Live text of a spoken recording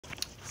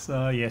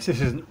So yes,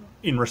 this is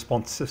in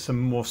response to some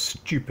more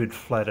stupid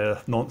flat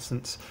Earth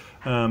nonsense.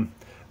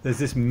 There's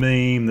this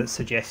meme that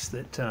suggests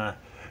that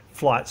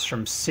flights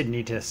from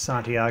Sydney to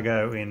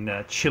Santiago in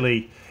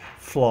Chile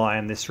fly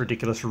in this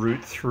ridiculous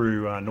route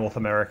through North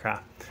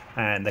America,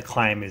 and the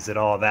claim is that,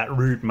 oh, that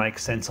route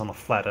makes sense on a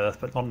flat Earth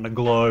but not on a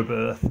globe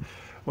Earth.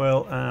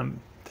 Well,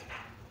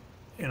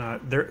 you know,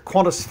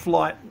 Qantas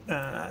flight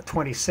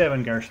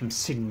 27 goes from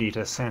Sydney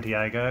to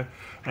Santiago,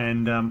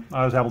 and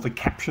I was able to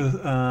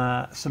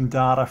capture some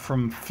data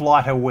from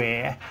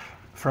FlightAware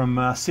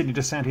from Sydney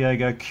to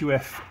Santiago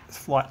QF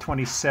flight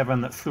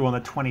 27 that flew on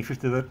the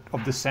 25th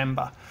of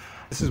December.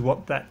 This is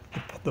what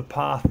the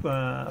path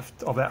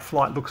of that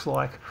flight looks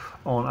like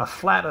on a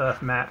flat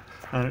Earth map,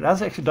 and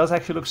it does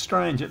actually look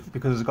strange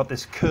because it's got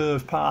this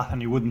curved path,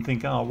 and you wouldn't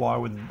think, oh, why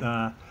would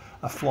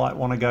a flight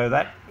want to go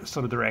that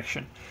sort of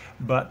direction?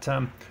 But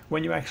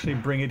when you actually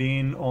bring it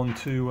in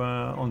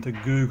onto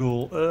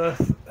Google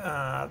Earth,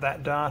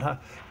 that data,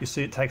 you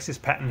see it takes this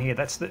pattern here.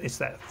 It's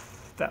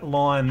that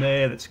line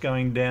there that's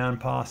going down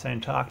past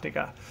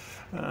Antarctica.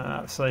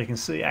 So you can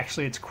see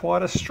actually it's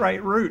quite a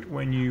straight route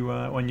when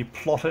you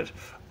plot it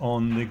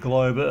on the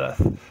globe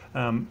Earth.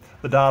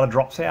 The data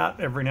drops out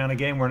every now and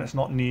again when it's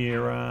not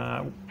near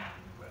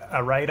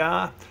a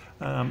radar,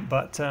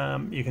 but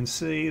you can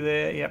see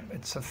there, yep,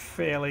 it's a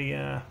fairly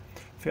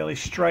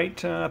straight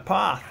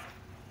path.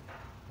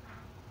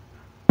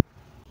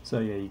 So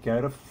yeah, you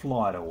go to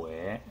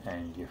FlightAware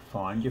and you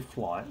find your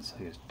flight. So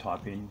you just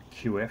type in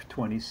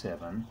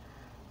QF27,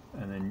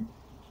 and then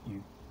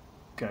you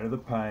go to the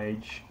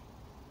page,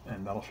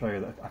 and that'll show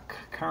you a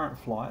current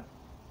flight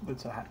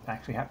that's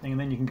actually happening,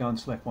 and then you can go and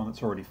select one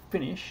that's already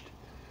finished.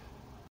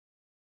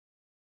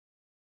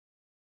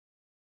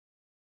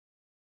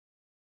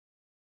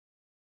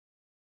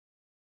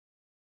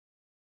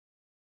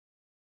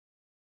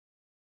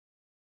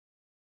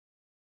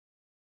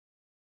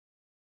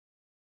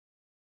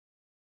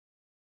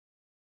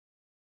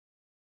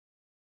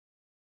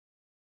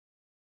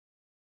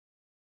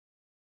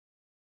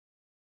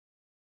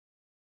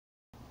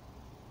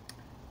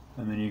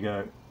 And then you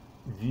go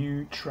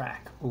View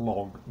Track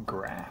Log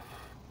Graph,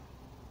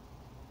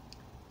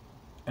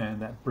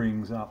 and that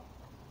brings up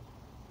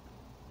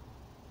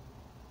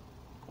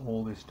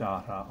all this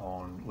data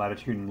on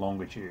latitude and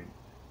longitude.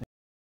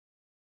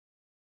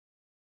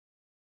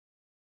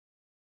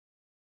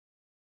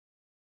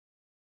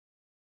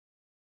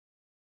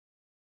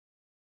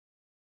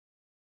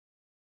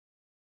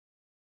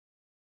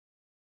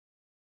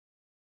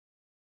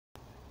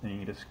 Then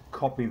you just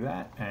copy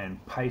that and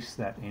paste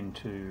that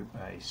into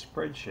a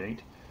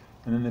spreadsheet,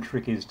 and then the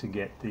trick is to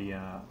get the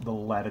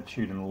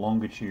latitude and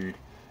longitude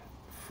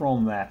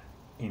from that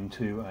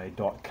into a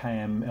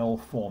 .kml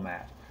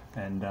format,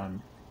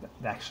 and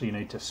actually you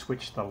need to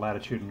switch the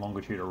latitude and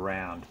longitude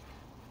around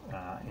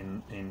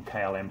in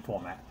KLM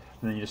format,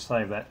 and then you just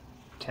save that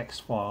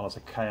text file as a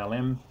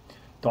 .klm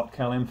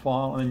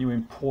file, and then you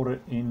import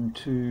it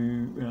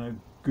into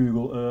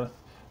Google Earth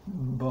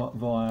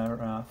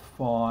via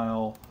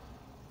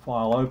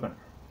file open,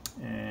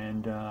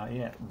 and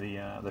yeah,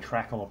 the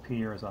track will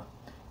appear as a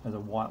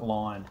white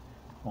line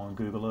on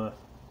Google Earth.